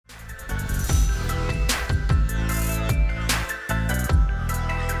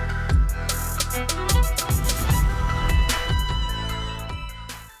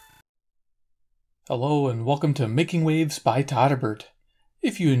Hello and welcome to Making Waves by todderbert.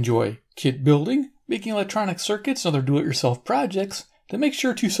 If you enjoy kit building, making electronic circuits, and other do-it-yourself projects, then make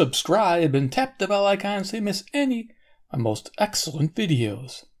sure to subscribe and tap the bell icon so you miss any of my most excellent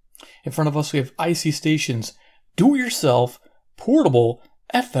videos. In front of us we have ICStation's do-it-yourself portable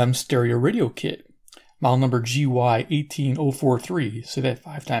FM stereo radio kit. Model number GY18043. Say that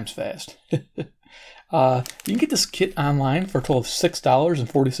 5 times fast. You can get this kit online for a total of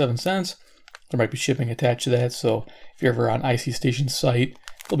 $6.47. There might be shipping attached to that, so if you're ever on ICStation's site,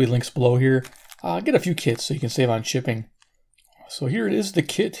 there'll be links below here. Get a few kits so you can save on shipping. So here it is, the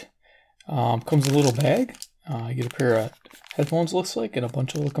kit. Comes in a little bag. You get a pair of headphones, looks like, and a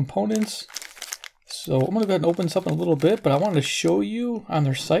bunch of little components. So I'm going to go ahead and open this up in a little bit, but I wanted to show you on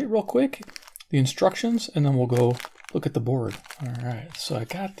their site real quick the instructions, and then we'll go look at the board. Alright, so I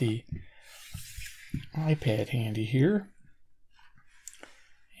got the iPad handy here.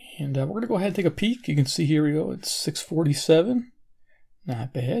 And we're going to go ahead and take a peek. You can see here we go, it's $6.47.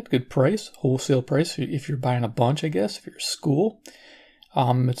 Not bad, good price, wholesale price if you're buying a bunch, I guess, if you're a school.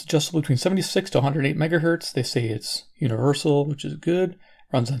 It's adjustable between 76 to 108 megahertz. They say it's universal, which is good.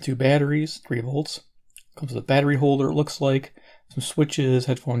 Runs on 2 batteries, 3 volts. Comes with a battery holder, it looks like. Some switches,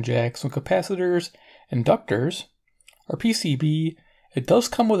 headphone jacks, some capacitors, inductors. Our PCB, it does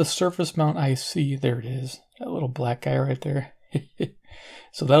come with a surface mount IC. There it is, that little black guy right there.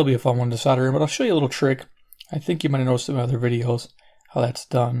 So that'll be a fun one to solder in, but I'll show you a little trick. I think you might have noticed in my other videos how that's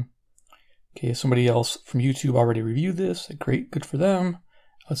done. Okay, somebody else from YouTube already reviewed this. Great, good for them.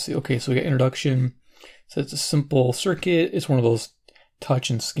 Let's see. Okay, so we got introduction. So it's a simple circuit. It's one of those touch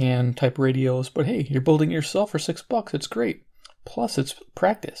and scan type radios, but hey, you're building it yourself for $6. It's great. Plus, it's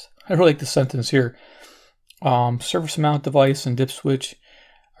practice. I really like this sentence here. Surface mount device and dip switch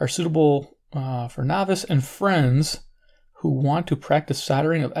are suitable for novice and friends who want to practice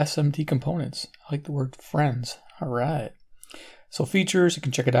soldering of SMT components. I like the word friends. All right. So features, you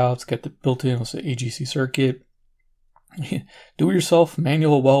can check it out. It's got the built-in AGC circuit. Do-it-yourself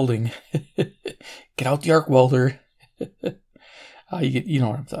manual welding. Get out the arc welder. You know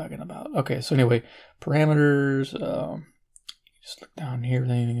what I'm talking about. Okay, so anyway, parameters. Just look down here,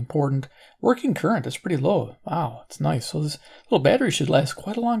 anything important. Working current is pretty low. Wow, it's nice. So this little battery should last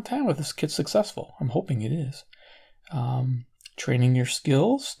quite a long time if this kit's successful. I'm hoping it is. Training your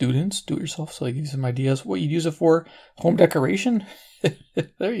skills, students, do it yourself. So I give you some ideas what you'd use it for. Home decoration.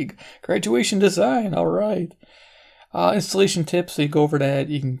 There you go. Graduation design. All right. Installation tips. So you go over that.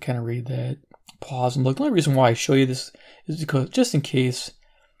 You can kind of read that. Pause and look. The only reason why I show you this is because just in case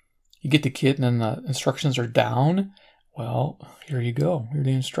you get the kit and then the instructions are down. Well, here you go. Here are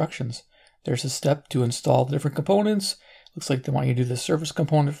the instructions. There's a step to install the different components. Looks like they want you to do the surface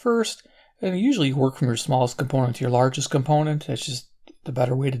component first. And usually you work from your smallest component to your largest component. That's just the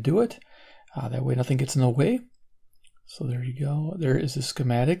better way to do it. That way nothing gets in the way. So there you go. There is a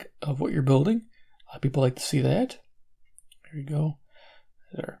schematic of what you're building. A lot of people like to see that. There you go.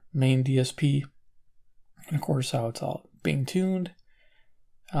 Their main DSP. And of course how it's all being tuned.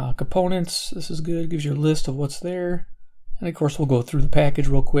 Components. This is good. Gives you a list of what's there. And of course we'll go through the package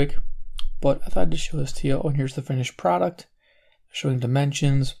real quick. But I thought I'd just show this to you. Oh, and here's the finished product. Showing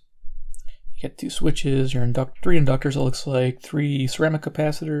dimensions. You get 2 switches, your 3 inductors, it looks like, 3 ceramic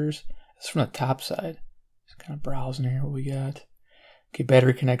capacitors. This is from the top side. Just kind of browsing here what we got. Okay,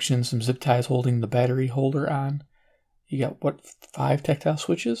 battery connections, some zip ties holding the battery holder on. You got, what, 5 tactile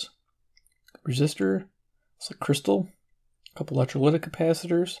switches? Resistor, it's like crystal, a couple electrolytic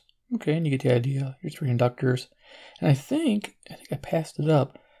capacitors. Okay, and you get the idea. Your 3 inductors. And I think I passed it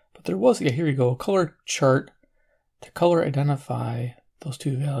up, but there was, yeah, here you go, a color chart to color identify those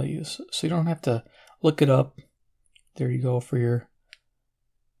 2 values. So you don't have to look it up. There you go for your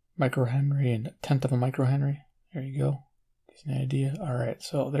microhenry and a 1/10 of a microhenry. There you go. Gives you an idea. All right,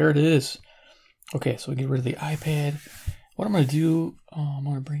 so there it is. Okay, so we get rid of the iPad. What I'm going to do, I'm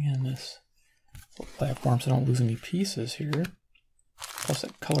going to bring in this platform so I don't lose any pieces here. Plus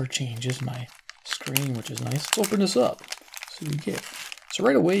that color changes my screen, which is nice. Let's open this up. See what you get. So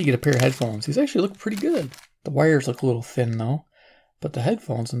right away you get a pair of headphones. These actually look pretty good. The wires look a little thin though. But the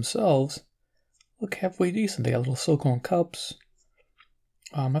headphones themselves look halfway decent. They got little silicone cups.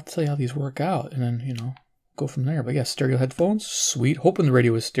 I have to tell you how these work out and then, you know, go from there. But yeah, stereo headphones, sweet. Hoping the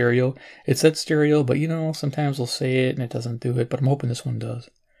radio is stereo. It said stereo, but you know, sometimes they'll say it and it doesn't do it. But I'm hoping this one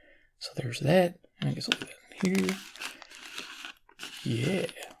does. So there's that. And I guess I'll leave that here. Yeah.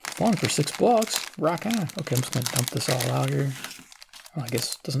 Fun for $6. Rock on. Okay, I'm just going to dump this all out here. Oh, I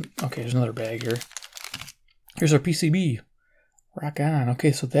guess it doesn't. Okay, there's another bag here. Here's our PCB. Rock on.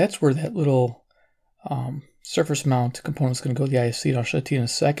 Okay, so that's where that little surface mount component is going to go to the IC, and I'll show it to you in a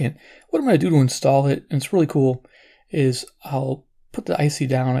second. What I'm going to do to install it, and it's really cool, is I'll put the IC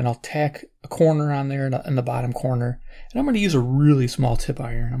down and I'll tack a corner on there in the bottom corner. And I'm going to use a really small tip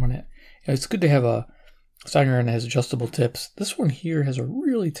iron. It's good to have a soldering iron that has adjustable tips. This one here has a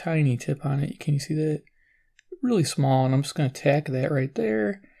really tiny tip on it. Can you see that? Really small, and I'm just going to tack that right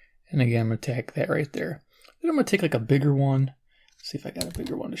there. And again, I'm going to tack that right there. Then I'm going to take like a bigger one. Let's see if I got a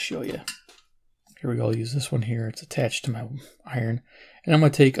bigger one to show you. Here we go. I'll use this one here. It's attached to my iron. And I'm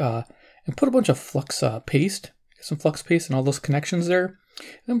going to take and put a bunch of flux paste, some flux paste and all those connections there.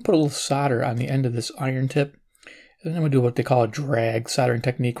 And then put a little solder on the end of this iron tip. And then I'm going to do what they call a drag soldering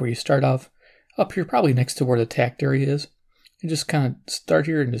technique, where you start off up here, probably next to where the tacked area is. And just kind of start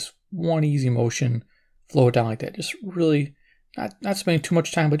here and just one easy motion, flow it down like that. Just really not spending too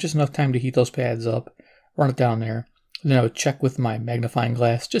much time, but just enough time to heat those pads up, run it down there. And then I would check with my magnifying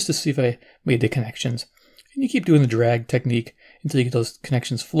glass just to see if I made the connections. And you keep doing the drag technique until you get those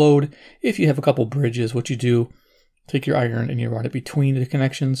connections flowed. If you have a couple bridges, what you do, take your iron and you run it between the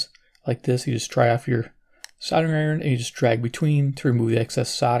connections like this. You just dry off your soldering iron and you just drag between to remove the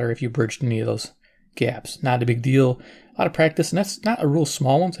excess solder if you bridged any of those gaps. Not a big deal. A lot of practice, and that's not a real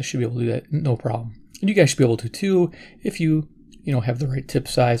small one, so I should be able to do that, no problem. And you guys should be able to too if you have the right tip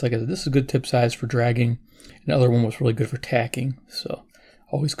size. Like I said, this is a good tip size for dragging. And the other one was really good for tacking. So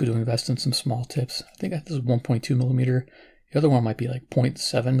always good to invest in some small tips. I think this is 1.2 millimeter. The other one might be like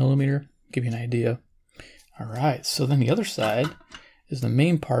 0.7 millimeter. Give you an idea. All right, so then the other side is the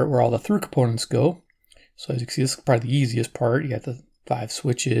main part where all the through components go. So as you can see, this is probably the easiest part. You got the 5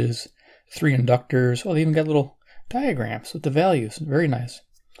 switches, 3 inductors. Oh, they even got little diagrams with the values. Very nice.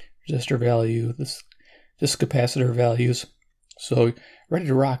 Resistor value, this capacitor values. So ready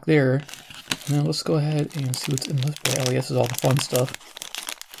to rock there. Now let's go ahead and see what's in this bag. Oh, yes, this is all the fun stuff.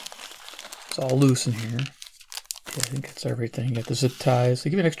 It's all loose in here. Okay, I think that's everything. You got the zip ties. They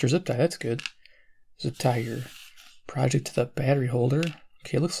give you an extra zip tie. That's good. Zip tie your project to the battery holder.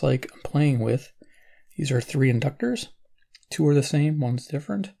 Okay, looks like I'm playing with. These are 3 inductors. 2 are the same. One's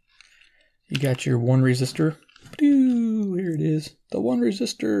different. You got your 1 resistor. Here it is. The 1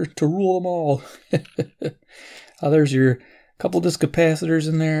 resistor to rule them all. There's your couple disc capacitors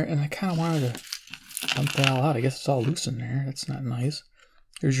in there, and I kind of wanted to dump that all out. I guess it's all loose in there. That's not nice.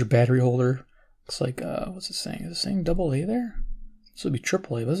 There's your battery holder. Looks like, what's it saying? Is it saying AA there? This would be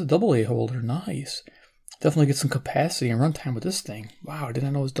AAA, but it's a AA holder. Nice. Definitely get some capacity and runtime with this thing. Wow, I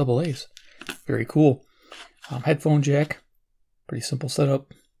didn't know it was AA's. Very cool. Headphone jack. Pretty simple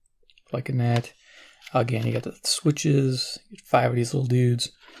setup. Liking that. Again, you got the switches. You get 5 of these little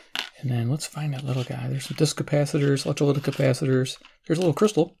dudes. And then let's find that little guy. There's some disc capacitors, electrolytic capacitors. There's a little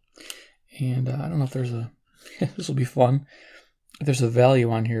crystal. And I don't know if there's a... this will be fun. If there's a value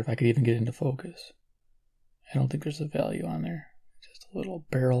on here, if I could even get into focus. I don't think there's a value on there. Just a little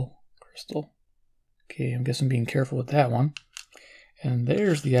barrel crystal. Okay, I guess I'm being careful with that one. And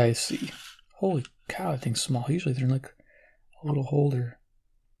there's the IC. Holy cow, that thing's small. Usually they're in like a little holder.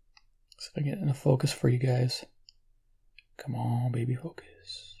 Let's see if I can get into focus for you guys. Come on, baby,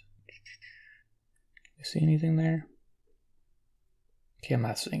 focus. You see anything there? Okay, I'm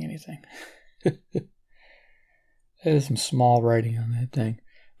not seeing anything. There's some small writing on that thing.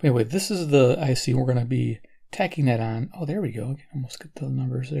 But anyway, this is the IC. We're going to be tacking that on. Oh, there we go. I can almost get the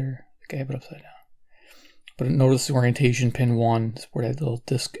numbers there. I think I have it upside down. But notice the orientation, pin 1, is where that little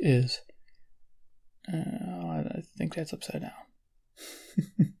disc is. I think that's upside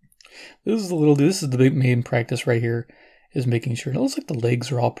down. This is the big main practice right here, is making sure. It looks like the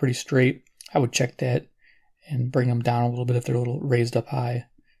legs are all pretty straight. I would check that and bring them down a little bit if they're a little raised up high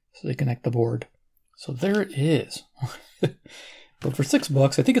so they connect the board. So there it is. But for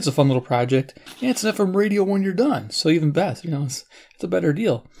 $6, I think it's a fun little project. And it's an FM radio when you're done. So even best, it's a better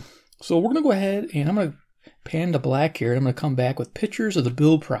deal. So we're going to go ahead and I'm going to pan to black here. I'm going to come back with pictures of the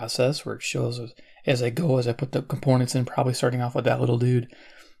build process where it shows as I go, as I put the components in, probably starting off with that little dude.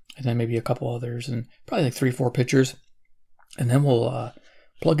 And then maybe a couple others and probably like 3 or 4 pictures. And then we'll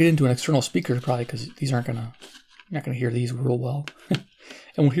plug it into an external speaker probably because these you're not going to hear these real well. And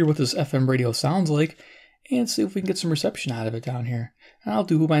we'll hear what this FM radio sounds like and see if we can get some reception out of it down here. And I'll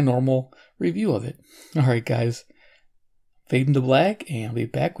do my normal review of it. All right, guys. Fade into black, and I'll be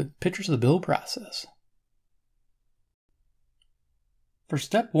back with pictures of the build process. For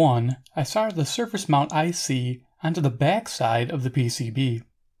step 1, I soldered the surface mount IC onto the back side of the PCB.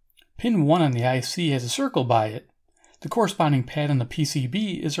 Pin 1 on the IC has a circle by it. The corresponding pad on the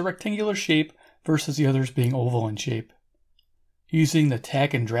PCB is a rectangular shape versus the others being oval in shape. Using the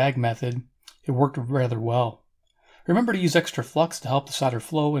tack and drag method, it worked rather well. Remember to use extra flux to help the solder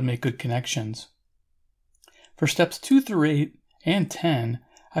flow and make good connections. For steps 2 through 8 and 10,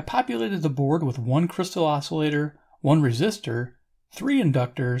 I populated the board with 1 crystal oscillator, 1 resistor, 3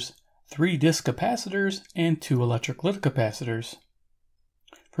 inductors, 3 disc capacitors, and 2 electric lytic capacitors.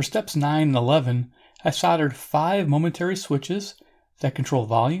 For steps 9 and 11, I soldered 5 momentary switches that control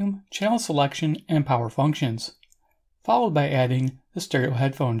volume, channel selection, and power functions, followed by adding the stereo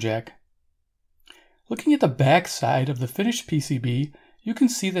headphone jack. Looking at the back side of the finished PCB, you can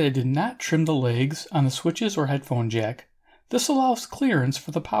see that I did not trim the legs on the switches or headphone jack. This allows clearance for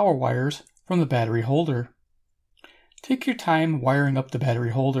the power wires from the battery holder. Take your time wiring up the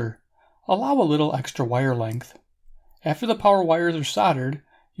battery holder. Allow a little extra wire length. After the power wires are soldered,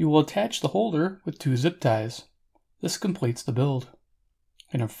 you will attach the holder with 2 zip ties. This completes the build.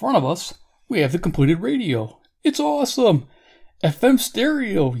 And in front of us, we have the completed radio. It's awesome! FM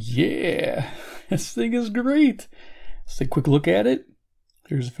stereo, yeah! This thing is great! Let's take a quick look at it.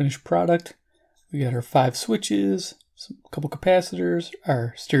 Here's the finished product. We got our 5 switches, a couple capacitors,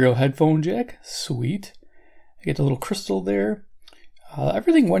 our stereo headphone jack, sweet. I get the little crystal there.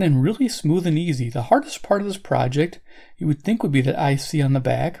 Everything went in really smooth and easy. The hardest part of this project, you would think, would be that IC on the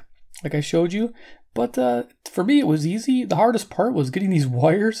back, like I showed you. But for me, it was easy. The hardest part was getting these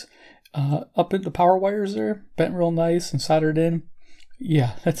wires up in the power wires there, bent real nice and soldered in.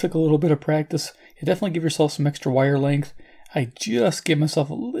 Yeah, that took a little bit of practice. You definitely give yourself some extra wire length. I just give myself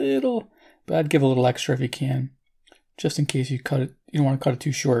a little, but I'd give a little extra if you can, just in case you cut it. You don't want to cut it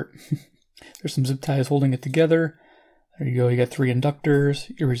too short. There's some zip ties holding it together. There you go. You got 3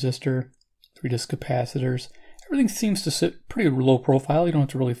 inductors, your resistor, 3 disc capacitors. Everything seems to sit pretty low profile. You don't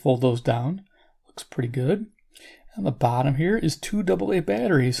have to really fold those down. Looks pretty good. On the bottom here is 2 AA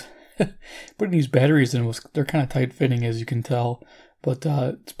batteries. Putting these batteries in, they're kind of tight fitting, as you can tell, but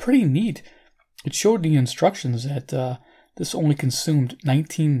it's pretty neat. It showed the instructions that this only consumed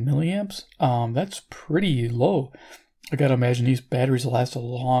 19 milliamps. That's pretty low. I gotta imagine these batteries will last a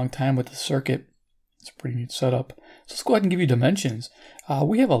long time with the circuit. It's a pretty neat setup. So let's go ahead and give you dimensions.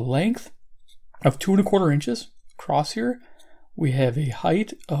 We have a length of 2 1/4 inches across here. We have a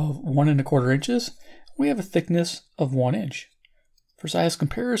height of 1 1/4 inches. We have a thickness of 1 inch. For size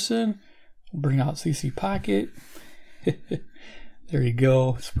comparison, we'll bring out CC Pocket. There you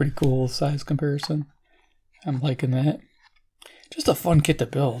go. It's pretty cool size comparison. I'm liking that. Just a fun kit to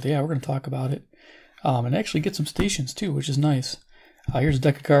build. Yeah, we're going to talk about it. And actually get some stations too, which is nice. Here's a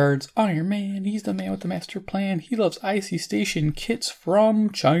deck of cards. Iron Man, he's the man with the master plan. He loves ICStation kits from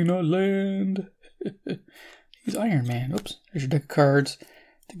China land. He's Iron Man. Oops. There's your deck of cards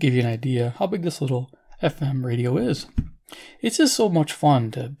to give you an idea how big this little FM radio is. It's just so much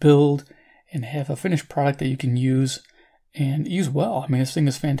fun to build and have a finished product that you can use and use well. I mean, this thing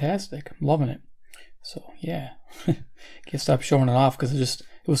is fantastic. I'm loving it. So yeah, can't stop showing it off because it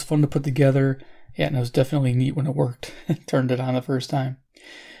was fun to put together. Yeah, and it was definitely neat when it worked. Turned it on the first time.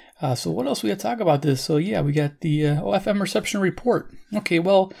 So what else we got to talk about this? So yeah, we got the FM reception report. Okay,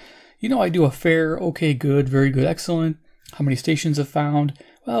 well, you know I do a fair, okay, good, very good, excellent. How many stations have found?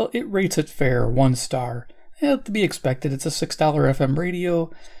 Well, it rates it fair, 1 star. Yeah, to be expected. It's a $6 FM radio.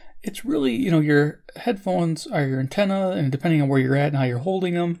 It's really, your headphones are your antenna, and depending on where you're at and how you're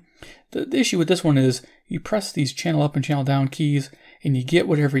holding them. The issue with this one is you press these channel up and channel down keys, and you get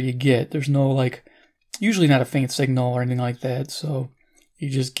whatever you get. There's no, usually not a faint signal or anything like that, so you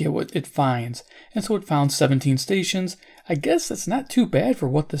just get what it finds. And so it found 17 stations. I guess that's not too bad for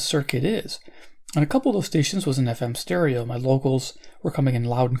what this circuit is. And a couple of those stations was in FM stereo. My locals were coming in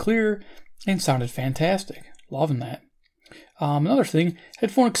loud and clear and sounded fantastic. Loving that. Another thing,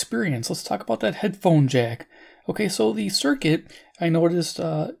 headphone experience. Let's talk about that headphone jack. Okay, so the circuit, I noticed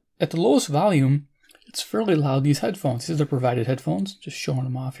at the lowest volume, it's fairly loud, these headphones. These are the provided headphones, just showing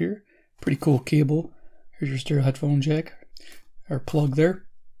them off here. Pretty cool cable. Here's your stereo headphone jack, or plug there.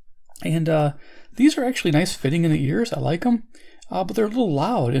 And these are actually nice fitting in the ears. I like them, but they're a little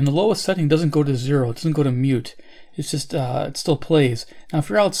loud, and the lowest setting doesn't go to 0. It doesn't go to mute. It's just, it still plays. Now, if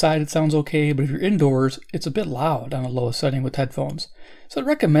you're outside, it sounds okay, but if you're indoors, it's a bit loud on the lowest setting with headphones. So I'd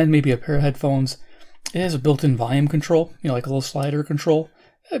recommend maybe a pair of headphones. It has a built-in volume control, like a little slider control.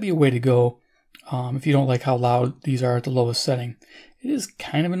 That'd be a way to go if you don't like how loud these are at the lowest setting. It is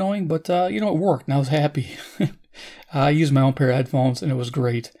kind of annoying, but it worked, and I was happy. I used my own pair of headphones, and it was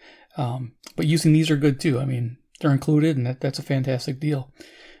great. But using these are good, too. I mean, they're included, and that's a fantastic deal.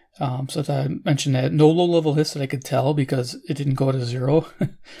 So I mentioned that no low-level hiss that I could tell because it didn't go to 0.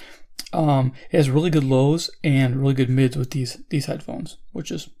 It has really good lows and really good mids with these headphones,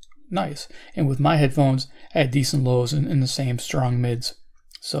 which is nice. And with my headphones, I had decent lows and the same strong mids.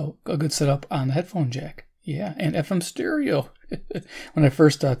 So a good setup on the headphone jack. Yeah, and FM stereo. When I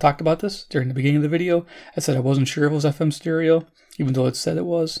first talked about this during the beginning of the video, I said I wasn't sure if it was FM stereo, even though it said it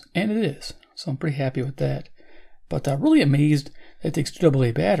was, and it is. So I'm pretty happy with that. But really amazed that it takes 2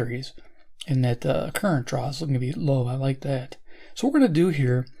 AA batteries and that current draw is going to be low. I like that. So what we're going to do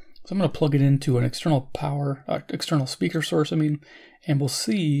here is I'm going to plug it into an external external speaker source, and we'll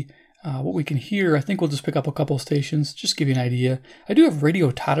see what we can hear. I think we'll just pick up a couple of stations, just to give you an idea. I do have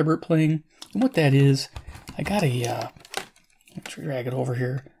radio todderbert playing, and what that is, I got a, let's drag it over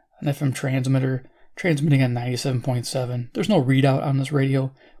here, an FM transmitter transmitting at 97.7. There's no readout on this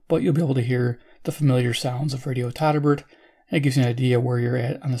radio, but you'll be able to hear the familiar sounds of radio todderbert, and it gives you an idea where you're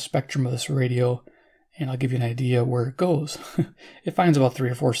at on the spectrum of this radio, and I'll give you an idea where it goes. It finds about 3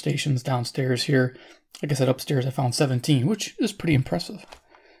 or 4 stations downstairs here. Like I said, upstairs I found 17, which is pretty impressive.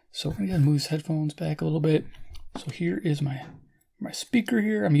 So we're going to move these headphones back a little bit. So here is my speaker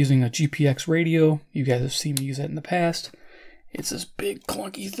here. I'm using a GPX radio. You guys have seen me use that in the past. It's this big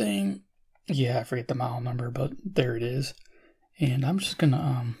clunky thing. Yeah, I forget the model number, but there it is. And I'm just going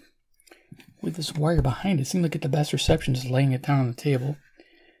to, with this wire behind it, seems to get the best reception just laying it down on the table.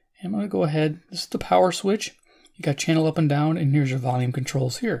 And I'm going to go ahead. This is the power switch. You got channel up and down, and here's your volume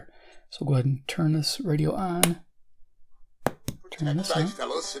controls here. So go ahead and turn this radio on. Turn this on.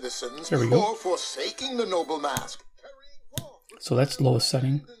 There we go. Forsaking the noble mask. So that's lowest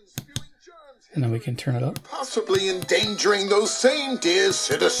setting. And then we can turn it up. Possibly endangering those same dear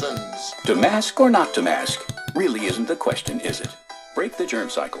citizens. To mask or not to mask really isn't the question, is it? Break the germ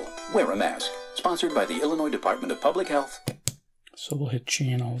cycle. Wear a mask. Sponsored by the Illinois Department of Public Health. So we'll hit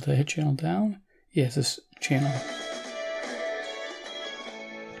channel. Did I hit channel down? Yes, this channel.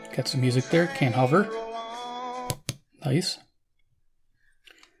 Got some music there. Can't hover. Nice.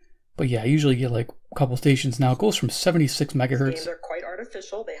 But yeah, I usually get like a couple stations now. It goes from 76 megahertz. Games are quite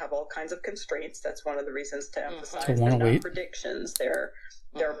artificial. They have all kinds of constraints. That's one of the reasons to emphasize So they're 108. not predictions. They're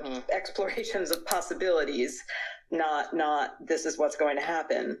explorations of possibilities, not this is what's going to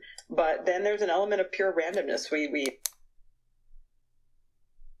happen. But then there's an element of pure randomness.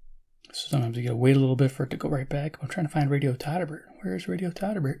 So sometimes you gotta wait a little bit for it to go right back. I'm trying to find Radio Todderbert. Where's Radio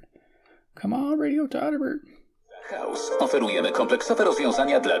Todderbert? Come on, Radio Todderbert. House. Oferujemy kompleksowe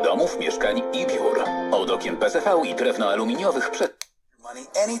rozwiązania dla domów, mieszkań i biur. Od okien PCV i drewna aluminiowych przed... Money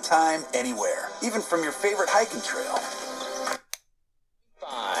anytime, anywhere. Even from your favorite hiking trail.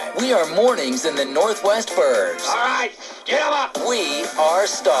 We are mornings in the Northwest Burbs. All right, get them up. We are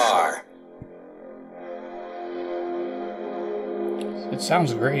Star. It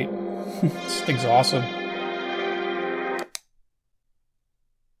sounds great. This thing's awesome.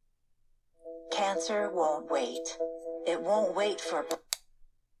 Cancer won't wait. It won't wait for...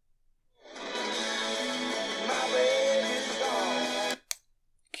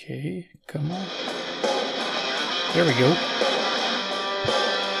 Okay, come on. There we go.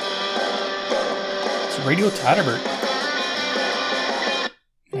 It's Radio Todderbert.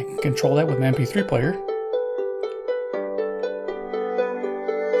 I can control that with an MP3 player.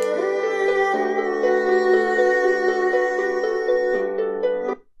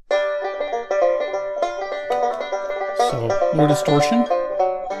 So, no distortion.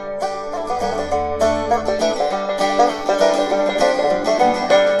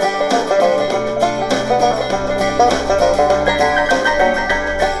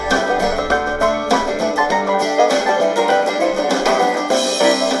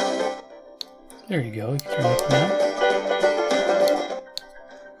 There you go. You can turn it up now.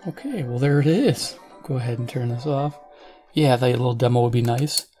 Okay, well there it is. Go ahead and turn this off. Yeah, that little demo would be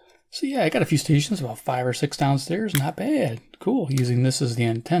nice. So yeah, I got a few stations, about 5 or 6 downstairs. Not bad. Cool. Using this as the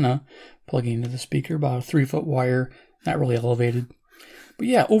antenna, plugging into the speaker, about a 3-foot wire, not really elevated. But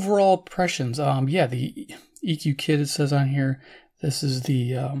yeah, overall impressions. Yeah, the EQ kit, it says on here. This is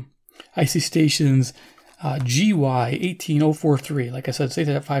the ICStation's GY18043. Like I said, say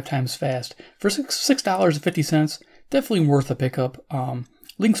that 5 times fast. For $6.50, definitely worth a pickup.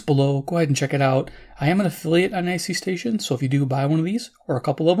 Links below. Go ahead and check it out. I am an affiliate on ICStation, so if you do buy one of these, or a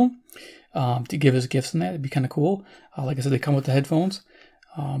couple of them, to give as gifts and that, it'd be kind of cool. Like I said, they come with the headphones.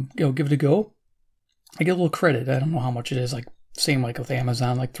 Give it a go. I get a little credit. I don't know how much it is, like same like with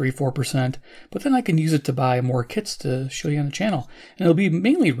Amazon, like 3-4%. But then I can use it to buy more kits to show you on the channel. And it'll be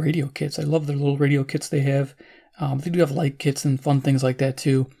mainly radio kits. I love their little radio kits they have. They do have light kits and fun things like that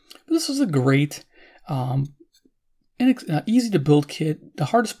too. But this is a great, easy to build kit. The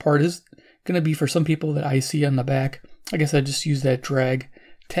hardest part is going to be for some people that I see on the back. Like I said, just use that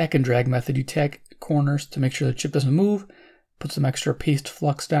tack and drag method. You tack corners to make sure the chip doesn't move. Put some extra paste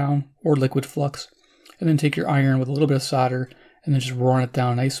flux down or liquid flux. And then take your iron with a little bit of solder and then just run it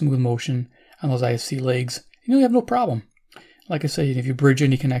down, nice smooth motion on those IC legs. And you'll have no problem. like I say, if you bridge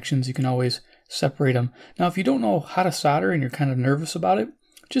any connections, you can always separate them. Now, if you don't know how to solder and you're kind of nervous about it,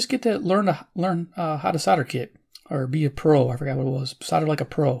 just get that learn how to solder kit, or be a pro. I forgot what it was. Solder like a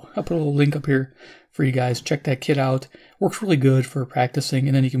pro. I'll put a little link up here for you guys. Check that kit out. Works really good for practicing,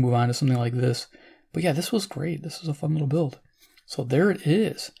 and then you can move on to something like this. But yeah, this was great. This was a fun little build. So there it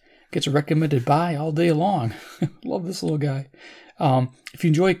is. Gets a recommended buy all day long. Love this little guy. If you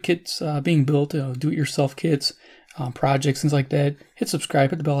enjoy kits being built, do-it-yourself kits, projects, things like that, hit subscribe,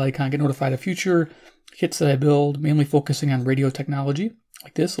 hit the bell icon, get notified of future kits that I build, mainly focusing on radio technology,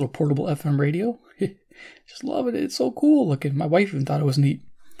 like this little portable FM radio. Just love it. It's so cool looking. My wife even thought it was neat,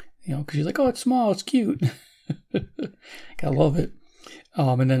 because she's like, oh, it's small, it's cute. Gotta love it.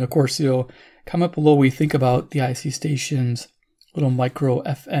 And then, of course, comment below what you think about the ICStation's little micro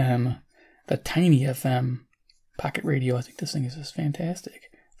FM, the tiny FM pocket radio. I think this thing is just fantastic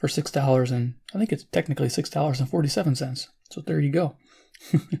for $6, and I think it's technically $6.47. So there you go.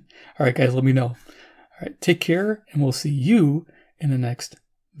 All right, guys, let me know. All right, take care, and we'll see you in the next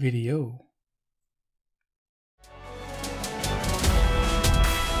video.